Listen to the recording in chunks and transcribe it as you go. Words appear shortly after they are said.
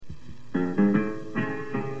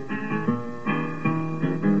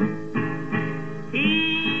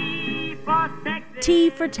T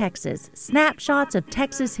for Texas, snapshots of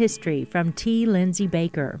Texas history from T. Lindsay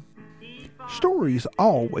Baker. Stories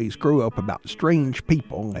always grow up about strange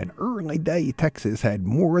people, and early-day Texas had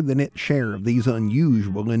more than its share of these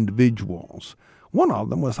unusual individuals. One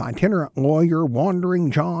of them was itinerant lawyer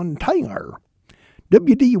Wandering John Taylor.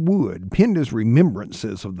 W.D. Wood penned his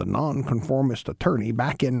remembrances of the nonconformist attorney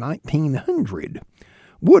back in 1900.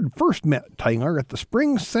 Wood first met Taylor at the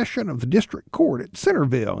spring session of the district court at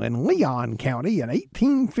Centerville in Leon County in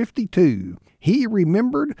 1852. He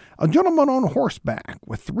remembered a gentleman on horseback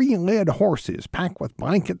with 3 led horses packed with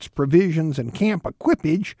blankets, provisions, and camp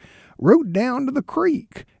equipage rode down to the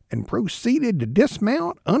creek and proceeded to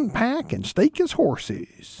dismount, unpack, and stake his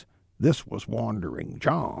horses. This was Wandering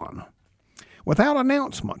John. Without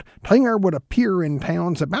announcement, Taylor would appear in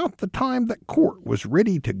towns about the time that court was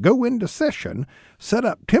ready to go into session, set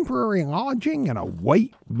up temporary lodging, and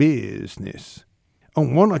await business.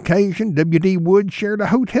 On one occasion, W.D. Wood shared a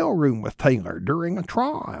hotel room with Taylor during a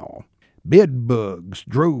trial. Bed bugs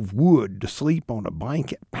drove Wood to sleep on a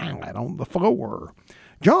blanket pallet on the floor.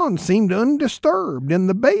 John seemed undisturbed in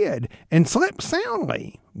the bed and slept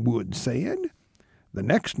soundly, Wood said. The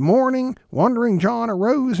next morning, Wandering John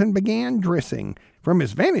arose and began dressing. From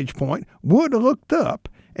his vantage point, Wood looked up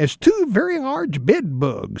as 2 very large bed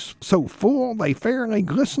bugs, so full they fairly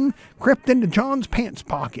glistened, crept into John's pants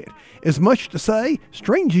pocket, as much to say,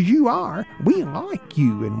 strange as you are, we like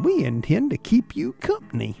you and we intend to keep you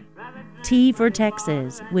company. T for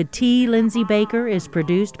Texas with T. Lindsay Baker is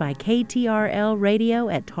produced by KTRL Radio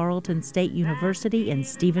at Tarleton State University in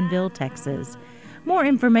Stephenville, Texas. More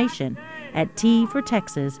information at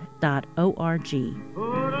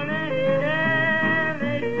tfortexas.org.